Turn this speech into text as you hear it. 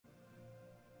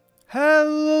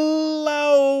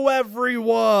Hello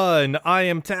everyone, I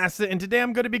am Tacet, and today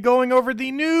I'm going to be going over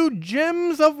the new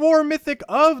Gems of War Mythic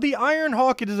of the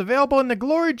Ironhawk. It is available in the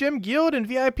Glory Gem Guild and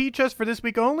VIP chest for this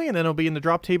week only, and then it'll be in the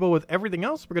drop table with everything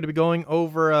else. We're going to be going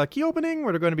over key opening,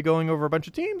 we're going to be going over a bunch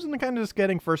of teams, and then kind of just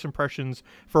getting first impressions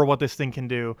for what this thing can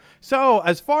do. So,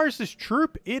 as far as this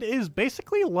troop, it is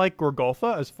basically like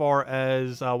Gorgotha as far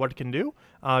as what it can do.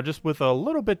 Just with a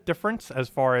little bit difference as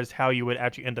far as how you would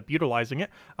actually end up utilizing it.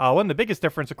 One of the biggest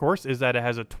difference, of course, is that it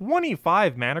has a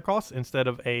 25 mana cost instead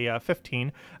of a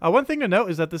 15. One thing to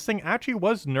note is that this thing actually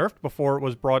was nerfed before it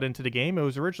was brought into the game. It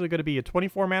was originally going to be a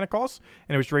 24 mana cost,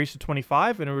 and it was raised to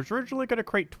 25, and it was originally going to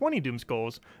create 20 Doom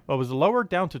Skulls, but it was lowered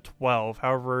down to 12.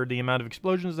 However, the amount of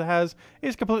explosions it has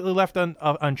is completely left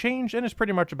unchanged, and is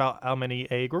pretty much about how many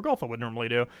a Gorgotha would normally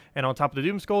do. And on top of the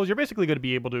Doom Skulls, you're basically going to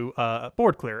be able to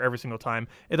board clear every single time.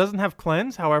 It doesn't have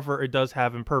Cleanse, however, it does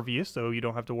have Impervious, so you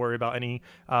don't have to worry about any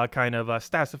kind of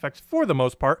stats effects for the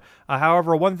most part.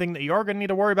 However, one thing that you are going to need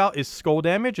to worry about is skull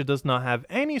damage. It does not have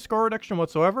any skull reduction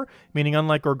whatsoever, meaning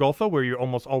unlike Gorgotha, where you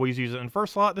almost always use it in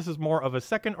first slot, this is more of a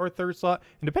second or third slot,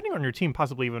 and depending on your team,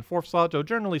 possibly even fourth slot, so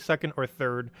generally second or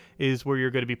third is where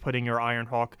you're going to be putting your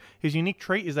Ironhawk. His unique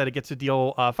trait is that it gets to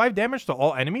deal 5 damage to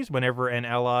all enemies whenever an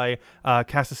ally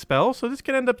casts a spell, so this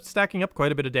can end up stacking up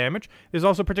quite a bit of damage. It is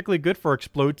also particularly good for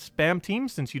explode spam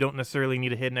teams, since you don't necessarily need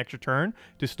to hit an extra turn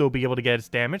to still be able to get its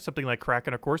damage. Something like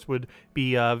Kraken, of course, would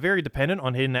be very dependent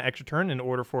on hitting that extra turn in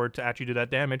order for it to actually do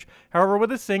that damage. However, with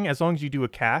this thing, as long as you do a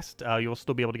cast, you'll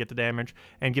still be able to get the damage,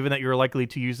 and given that you're likely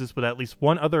to use this with at least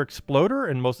one other exploder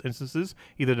in most instances,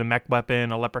 either the mech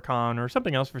weapon, a leprechaun, or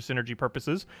something else for synergy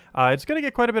purposes, it's going to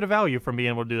get quite a bit of value from being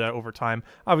able to do that over time.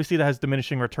 Obviously, that has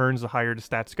diminishing returns the higher the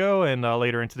stats go, and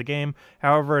later into the game.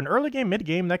 However, in early game, mid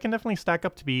game, that can definitely stack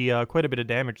up to be quite a bit of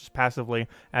damage just passively,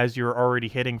 as you're already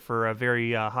hitting for a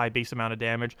very high base amount of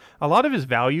damage. A lot of his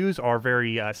values are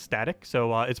very static,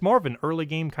 so it's more of an early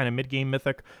game, kind of mid game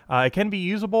mythic. It can be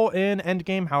usable in end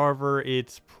game, however,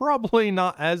 it's probably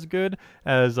not as good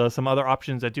as some other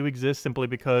options that do exist, simply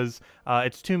because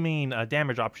its two main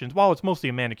damage options, while it's mostly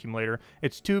a mana accumulator,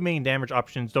 its two main damage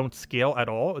options don't scale at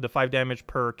all. The 5 damage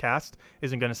per cast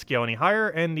isn't going to scale any higher,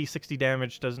 and the 60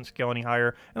 damage doesn't scale any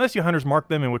higher unless you Hunter's Mark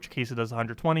them, in which case it does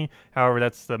 120. However,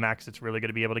 that's the max it's really going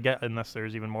to be able to get unless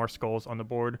there's even more skulls on the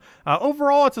board.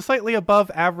 Overall, it's a slightly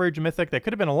above average mythic that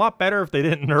could have been a lot better if they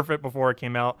didn't nerf it before it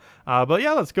came out. But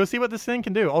yeah, let's go see what this thing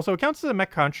can do. Also, it counts as a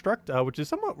mech construct, which is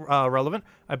somewhat relevant.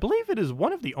 I believe it is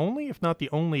one of the only, if not the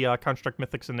only, construct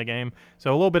mythics in the game.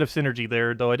 So a little bit of synergy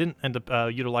there, though I didn't end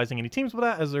up utilizing any teams with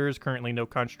that, as there is currently no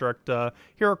construct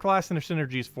hero class, and their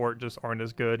synergies for it just aren't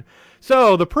as good.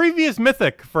 So the previous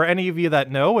mythic, for any of you that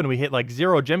know, when we hit like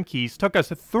 0 gem keys, took us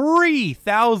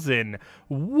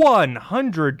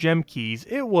 3,100 gem keys.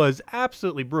 It was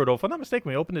absolutely brutal. If I'm not mistaken,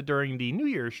 we opened it during the New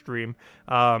Year's stream.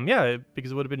 Yeah,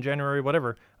 because it would have been January,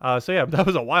 whatever. So yeah, that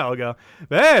was a while ago.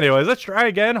 But anyways, let's try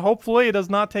again. Hopefully it does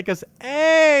not take us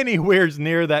anywhere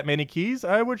near that many keys.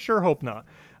 I would sure hope not.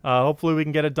 Hopefully we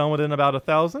can get it done within about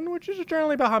 1,000, which is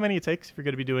generally about how many it takes if you're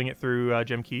going to be doing it through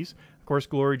gem keys. Of course,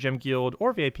 Glory, Gem Guild,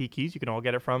 or VIP keys, you can all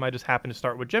get it from. I just happened to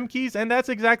start with gem keys, and that's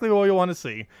exactly what you want to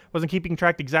see. Wasn't keeping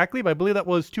track exactly, but I believe that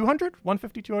was 200,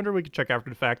 150, 200. We could check after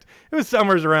the fact. It was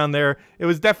somewhere around there. It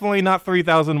was definitely not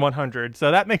 3,100,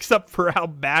 so that makes up for how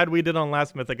bad we did on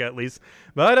last Mythic, at least.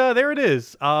 But there it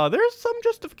is. There's some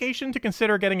justification to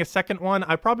consider getting a second one.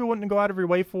 I probably wouldn't go out of your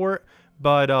way for it,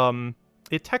 but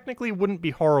it technically wouldn't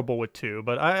be horrible with 2,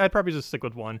 but I'd probably just stick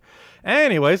with 1.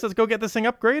 Anyways, let's go get this thing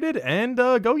upgraded and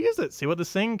go use it. See what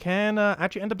this thing can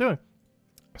actually end up doing.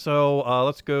 So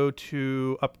let's go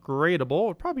to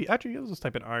upgradable. Probably, actually, let's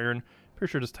type in iron.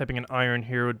 Pretty sure just typing in iron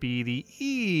here would be the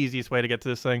easiest way to get to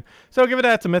this thing. So give it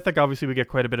that to Mythic. Obviously, we get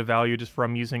quite a bit of value just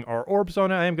from using our orbs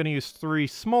on it. I am going to use 3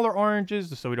 smaller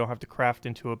oranges just so we don't have to craft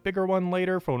into a bigger one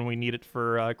later for when we need it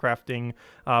for crafting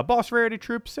boss rarity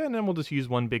troops. And then we'll just use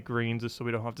 1 big green just so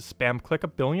we don't have to spam click a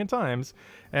billion times.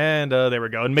 And there we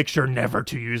go. And make sure never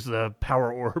to use the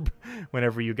power orb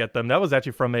whenever you get them. That was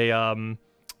actually from a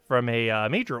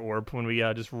major orb when we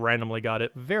just randomly got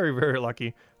it. Very, very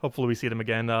lucky. Hopefully we see them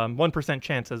again. 1%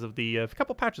 chance as of the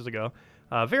couple patches ago.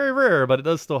 Very rare, but it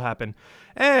does still happen.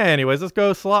 Anyways, let's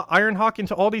go slot Ironhawk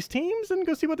into all these teams and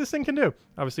go see what this thing can do.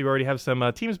 Obviously, we already have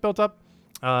some teams built up,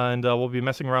 and we'll be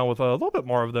messing around with a little bit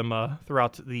more of them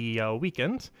throughout the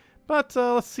weekend. But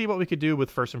let's see what we could do with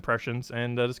first impressions,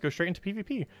 and let's go straight into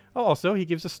PvP. Oh, also, he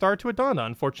gives a star to Adana.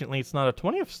 Unfortunately, it's not a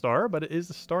 20th star, but it is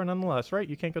a star nonetheless, right?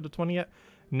 You can't go to 20 yet?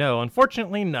 No,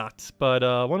 unfortunately not. But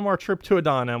one more trip to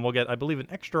Adana, and we'll get, I believe, an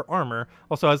extra armor.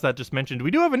 Also, as that just mentioned, we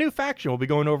do have a new faction. We'll be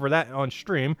going over that on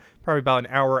stream, probably about an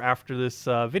hour after this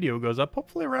video goes up.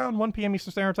 Hopefully around 1 p.m.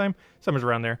 Eastern Standard Time. Somewhere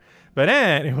around there. But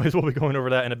anyways, we'll be going over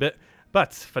that in a bit.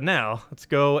 But for now, let's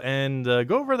go and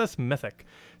go over this Mythic.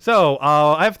 So,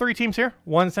 I have 3 teams here.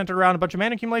 One centered around a bunch of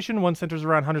mana accumulation, one centers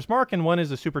around Hunter's Mark, and one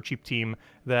is a super cheap team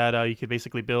that you could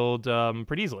basically build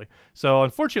pretty easily. So,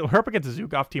 unfortunately, we're up against a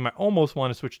Zugov team. I almost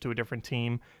want to switch to a different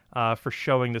team for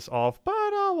showing this off, but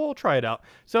we'll try it out.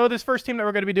 So, this first team that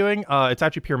we're going to be doing, it's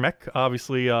actually pure mech.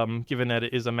 Obviously, given that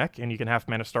it is a mech, and you can half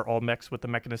mana start all mechs with the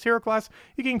mech in this hero class,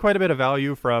 you gain quite a bit of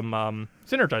value from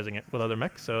synergizing it with other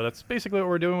mechs. So, that's basically what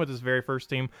we're doing with this very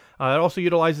first team. It also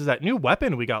utilizes that new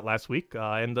weapon we got last week.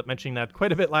 I ended up mentioning that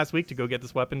quite a bit last week to go get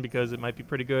this weapon because it might be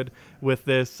pretty good with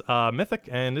this Mythic,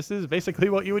 and this is basically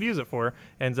what you would use it for.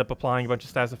 Ends up applying a bunch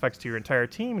of stats effects to your entire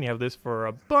team, and you have this for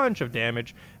a bunch of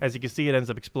damage. As you can see, it ends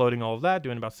up exploding all of that,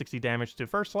 doing about 60 damage to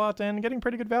first slot and getting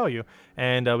pretty good value.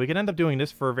 And we can end up doing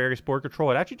this for various board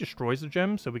control. It actually destroys the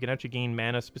gem, so we can actually gain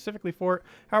mana specifically for it.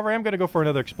 However, I am going to go for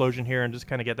another explosion here and just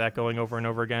kind of get that going over and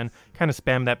over again. Kind of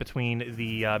spam that between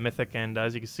the Mythic, and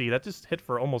as you can see, that just hit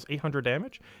for almost 800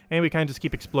 damage. And we kind of just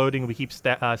keep exploding. We keep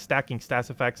stacking stats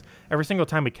effects. Every single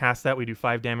time we cast that, we do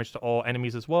 5 damage to all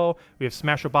enemies as well. We have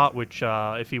Smash-a-Bot, which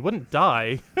if he wouldn't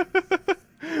die...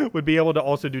 would be able to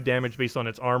also do damage based on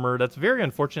its armor. That's very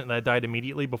unfortunate that it died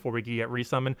immediately before we could get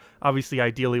resummon. Obviously,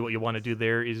 ideally, what you want to do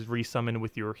there is resummon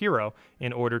with your hero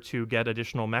in order to get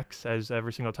additional mechs, as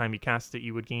every single time you cast it,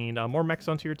 you would gain more mechs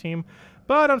onto your team.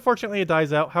 But unfortunately, it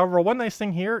dies out. However, one nice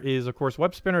thing here is, of course,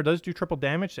 Web Spinner does do triple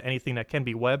damage to anything that can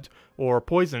be webbed or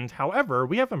poisoned. However,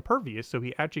 we have Impervious, so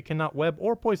he actually cannot web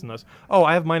or poison us. Oh,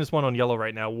 I have -1 on yellow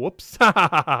right now. Whoops.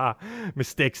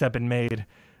 Mistakes have been made.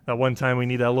 That one time we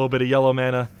need that little bit of yellow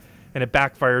mana, and it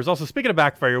backfires. Also, speaking of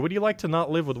backfire, would you like to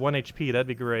not live with 1 HP? That'd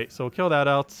be great. So we'll kill that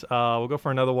out. We'll go for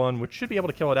another one, which should be able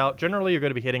to kill it out. Generally, you're going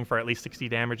to be hitting for at least 60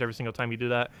 damage every single time you do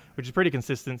that, which is pretty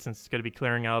consistent since it's going to be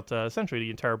clearing out essentially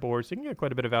the entire board, so you can get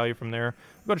quite a bit of value from there.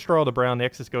 We'll go destroy all the brown. The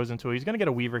excess goes into it. He's going to get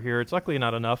a Weaver here. It's luckily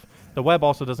not enough. The web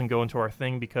also doesn't go into our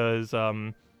thing because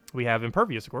we have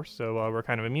Impervious, of course, so we're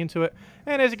kind of immune to it.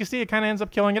 And as you can see, it kind of ends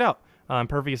up killing it out.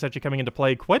 Impervious actually coming into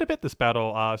play quite a bit this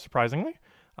battle, surprisingly.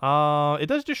 It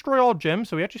does destroy all gems,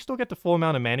 so we actually still get the full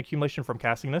amount of mana accumulation from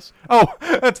casting this. Oh,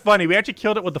 that's funny. We actually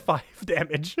killed it with the 5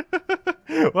 damage.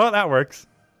 Well, that works.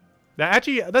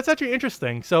 That's actually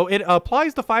interesting. So it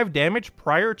applies the 5 damage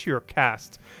prior to your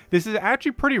cast. This is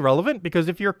actually pretty relevant because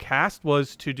if your cast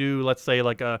was to do, let's say,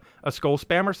 like a skull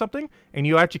spam or something, and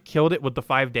you actually killed it with the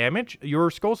 5 damage,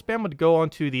 your skull spam would go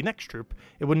onto the next troop.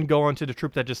 It wouldn't go onto the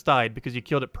troop that just died because you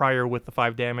killed it prior with the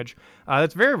 5 damage.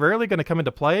 That's very rarely going to come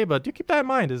into play, but do keep that in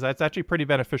mind, as that's actually pretty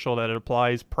beneficial that it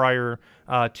applies prior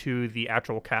to the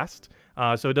actual cast.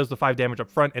 So it does the 5 damage up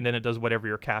front, and then it does whatever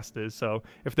your cast is. So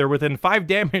if they're within 5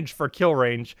 damage for kill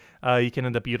range, you can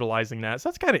end up utilizing that. So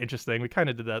that's kind of interesting. We kind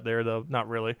of did that there, though. Not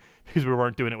really, because we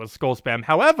weren't doing it with skull spam.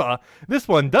 However, this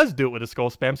one does do it with a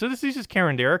skull spam. So this uses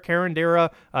Karandera.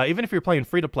 Karandera, even if you're playing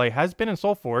free-to-play, has been in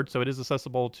Soulforge, so it is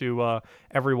accessible to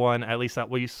everyone at least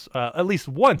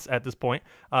once at this point.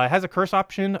 It has a curse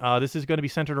option. This is going to be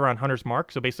centered around Hunter's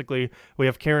Mark. So basically, we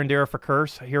have Karandera for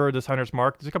curse. Hero does Hunter's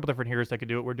Mark. There's a couple different heroes that could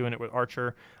do it. We're doing it with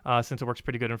Archer, since it works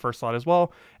pretty good in first slot as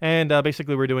well. And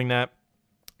basically, we're doing that.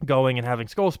 Going and having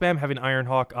skull spam, having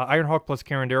Ironhawk. Ironhawk plus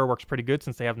Karandera works pretty good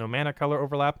since they have no mana color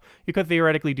overlap. You could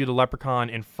theoretically do the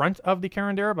Leprechaun in front of the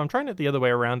Karandera, but I'm trying it the other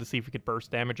way around to see if we could burst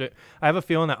damage it. I have a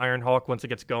feeling that Ironhawk, once it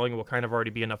gets going, will kind of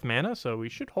already be enough mana, so we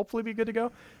should hopefully be good to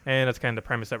go. And that's kind of the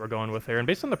premise that we're going with there. And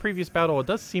based on the previous battle, it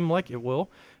does seem like it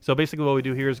will. So basically what we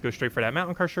do here is go straight for that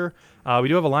Mountain Crusher. We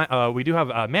do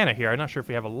have mana here. I'm not sure if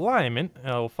we have alignment.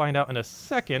 We'll find out in a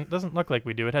second. Doesn't look like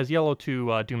we do. It has yellow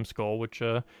to Doom Skull, which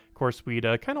of course we'd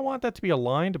kind of want that to be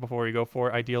aligned before we go for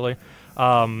it, ideally.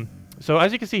 So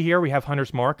as you can see here, we have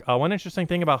Hunter's Mark. One interesting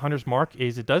thing about Hunter's Mark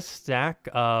is it does stack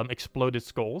Exploded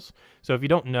Skulls. So if you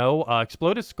don't know,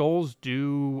 Exploded Skulls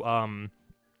do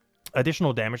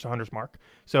additional damage to Hunter's Mark.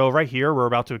 So right here, we're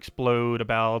about to explode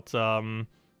about...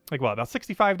 about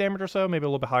 65 damage or so, maybe a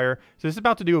little bit higher. So this is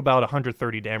about to do about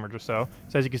 130 damage or so.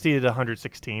 So as you can see, it's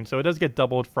 116. So it does get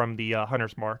doubled from the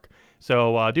Hunter's Mark.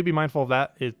 So do be mindful of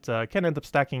that. It can end up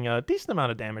stacking a decent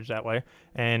amount of damage that way.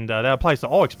 And that applies to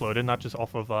all Exploded, not just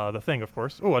off of the thing, of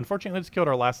course. Oh, unfortunately, it's killed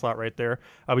our last slot right there.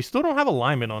 We still don't have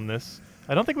alignment on this.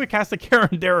 I don't think we cast a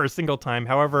Carandera a single time.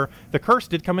 However, the curse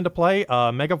did come into play.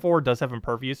 Megavore does have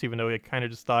Impervious, even though it kind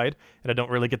of just died, and I don't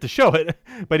really get to show it.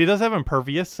 But he does have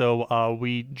Impervious, so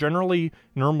we normally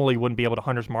wouldn't be able to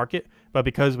Hunter's Mark it. But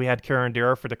because we had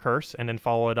Carandera for the curse, and then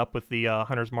follow it up with the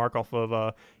Hunter's Mark off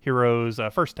of Hero's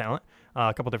first talent,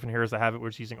 a couple different heroes that have it, we're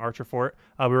just using Archer for it,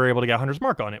 we were able to get Hunter's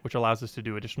Mark on it, which allows us to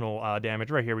do additional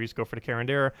damage. Right here, we just go for the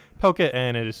Carandera, poke it,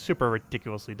 and it is super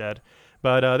ridiculously dead.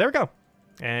 But there we go.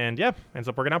 And yeah, ends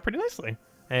up working out pretty nicely.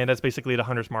 And that's basically the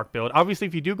Hunter's Mark build. Obviously,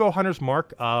 if you do go Hunter's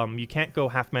Mark, you can't go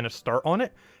half mana start on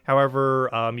it. However,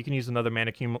 you can use another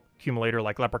mana accumulator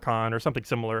like Leprechaun or something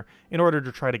similar in order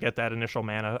to try to get that initial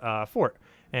mana for it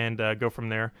and go from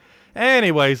there.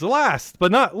 Anyways, last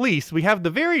but not least, we have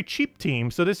the very cheap team.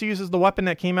 So this uses the weapon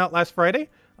that came out last Friday,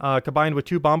 combined with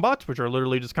 2 bomb bots, which are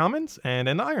literally just commons, and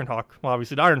then the Ironhawk. Well,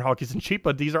 obviously the Ironhawk isn't cheap,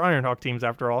 but these are Ironhawk teams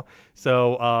after all.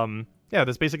 So, yeah,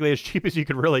 that's basically as cheap as you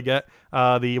could really get.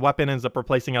 The weapon ends up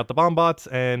replacing out the bomb bots,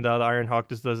 and the Ironhawk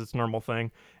just does its normal thing.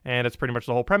 And it's pretty much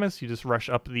the whole premise. You just rush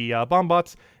up the bomb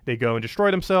bots, they go and destroy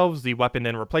themselves, the weapon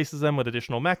then replaces them with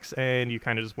additional mechs, and you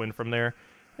kind of just win from there.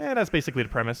 And that's basically the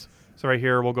premise. So right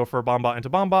here, we'll go for a bomb bot into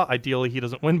bomb bot. Ideally, he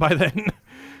doesn't win by then,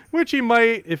 which he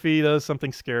might if he does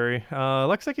something scary.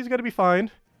 Looks like he's going to be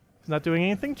fine. He's not doing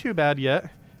anything too bad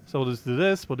yet. So we'll just do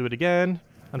this. We'll do it again.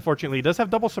 Unfortunately, he does have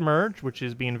double submerge, which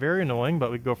is being very annoying,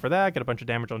 but we can go for that, get a bunch of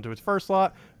damage onto his first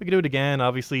slot. We can do it again.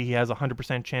 Obviously, he has a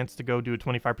 100% chance to go do a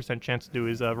 25% chance to do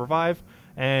his revive,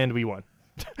 and we won.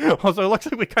 Also, it looks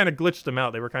like we kind of glitched them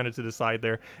out. They were kind of to the side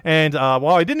there. And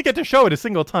while I didn't get to show it a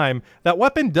single time, that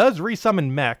weapon does resummon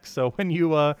mech. So when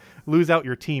you lose out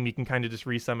your team, you can kind of just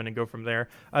resummon and go from there.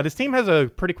 This team has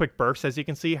a pretty quick burst, as you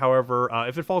can see. However,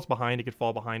 if it falls behind, it could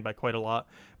fall behind by quite a lot.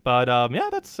 But yeah,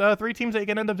 that's 3 teams that you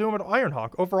can end up doing with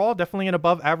Ironhawk. Overall, definitely an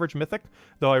above average Mythic,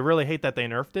 though I really hate that they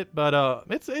nerfed it. But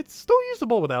it's still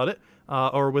usable without it,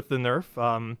 or with the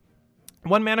nerf.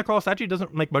 1 mana cost actually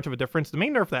doesn't make much of a difference. The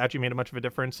main nerf that actually made much of a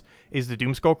difference is the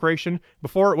Doomskull creation.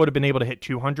 Before, it would have been able to hit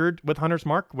 200 with Hunter's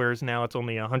Mark, whereas now it's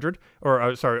only 100,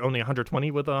 or sorry, only 120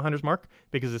 with Hunter's Mark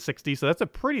because it's 60. So that's a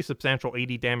pretty substantial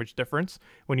 80 damage difference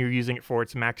when you're using it for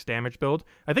its max damage build.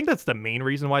 I think that's the main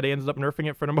reason why they ended up nerfing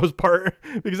it for the most part,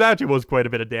 because that actually was quite a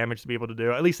bit of damage to be able to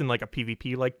do, at least in like a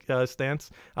PvP-like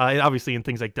stance. And obviously in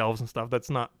things like Delves and stuff,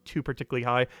 that's not too particularly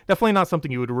high. Definitely not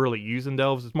something you would really use in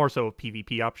Delves. It's more so a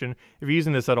PvP option. If you're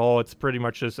using this at all, it's pretty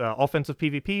much just offensive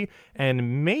PvP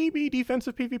and maybe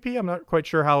defensive PvP. I'm not quite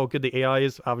sure how good the AI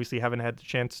is. Obviously, haven't had the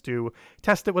chance to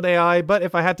test it with AI, but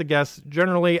if I had to guess,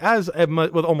 generally, as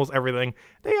with almost everything,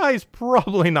 the AI is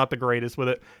probably not the greatest with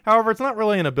it. However, it's not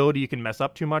really an ability you can mess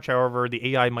up too much. However,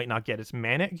 the AI might not get its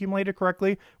mana accumulated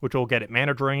correctly, which will get it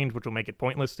mana drained, which will make it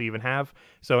pointless to even have.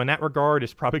 So in that regard,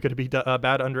 it's probably going to be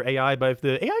bad under AI, but if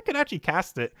the AI could actually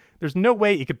cast it, there's no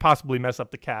way it could possibly mess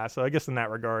up the cast. So I guess in that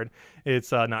regard,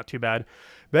 it's not too bad.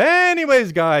 But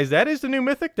anyways, guys, that is the new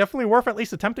Mythic. Definitely worth at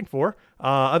least attempting for.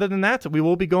 Other than that, we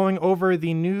will be going over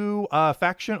the new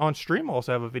faction on stream. I'll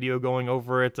also have a video going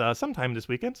over it sometime this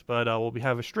weekend. But we'll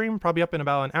have a stream probably up in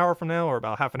about an hour from now, or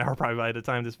about half an hour probably by the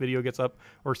time this video gets up,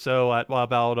 or so at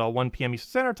about 1 p.m. Eastern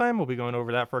Standard Time. We'll be going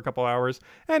over that for a couple hours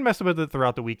and messing with it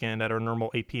throughout the weekend at our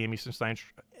normal 8 p.m.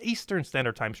 Eastern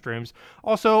Standard Time streams.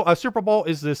 Also, Super Bowl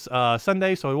is this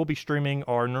Sunday, so I will be streaming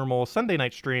our normal Sunday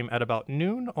night stream at about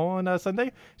noon on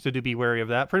Sunday. So do be wary of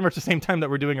that. Pretty much the same time that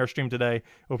we're doing our stream today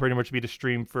will pretty much be the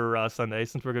stream for Sunday,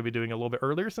 since we're going to be doing a little bit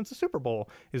earlier, since the Super Bowl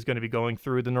is going to be going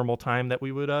through the normal time that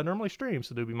we would normally stream.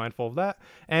 So do be mindful of that.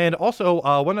 And also,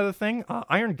 one other thing,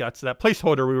 Iron Guts, that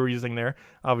placeholder we were using there,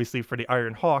 obviously for the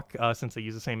Ironhawk, since they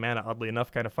use the same mana, oddly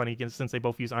enough, kind of funny since they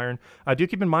both use Iron. Do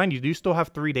keep in mind, you do still have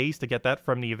 3 days to get that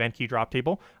from the event key drop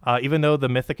table. Even though the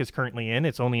Mythic is currently in,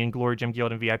 it's only in Glory Gem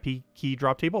Guild and VIP key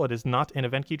drop table. It is not an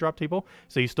event key drop table.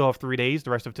 So you still have 3 days,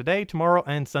 the rest of today, tomorrow,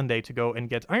 and Sunday to go and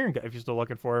get Iron Gut if you're still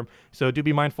looking for him. So do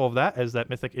be mindful of that, as that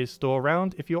Mythic is still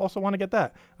around if you also want to get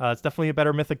that. It's definitely a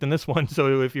better Mythic than this one.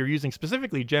 So if you're using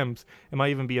specifically gems, it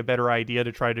might even be a better idea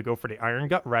to try to go for the Iron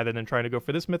Gut rather than trying to go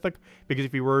for this Mythic, because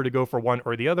if you were to go for one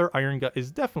or the other, Iron Gut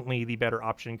is definitely the better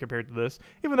option compared to this,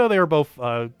 even though they are both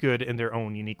good in their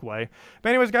own unique way. But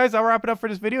anyways, guys, I'll wrap it up for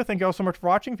this video. Thank you all so much for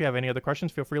watching. If you have any other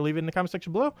questions, feel free to leave it in the comment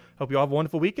section below. Hope you all have a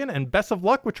wonderful weekend, and best of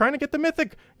luck with trying to get the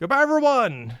Mythic. Goodbye,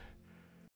 everyone!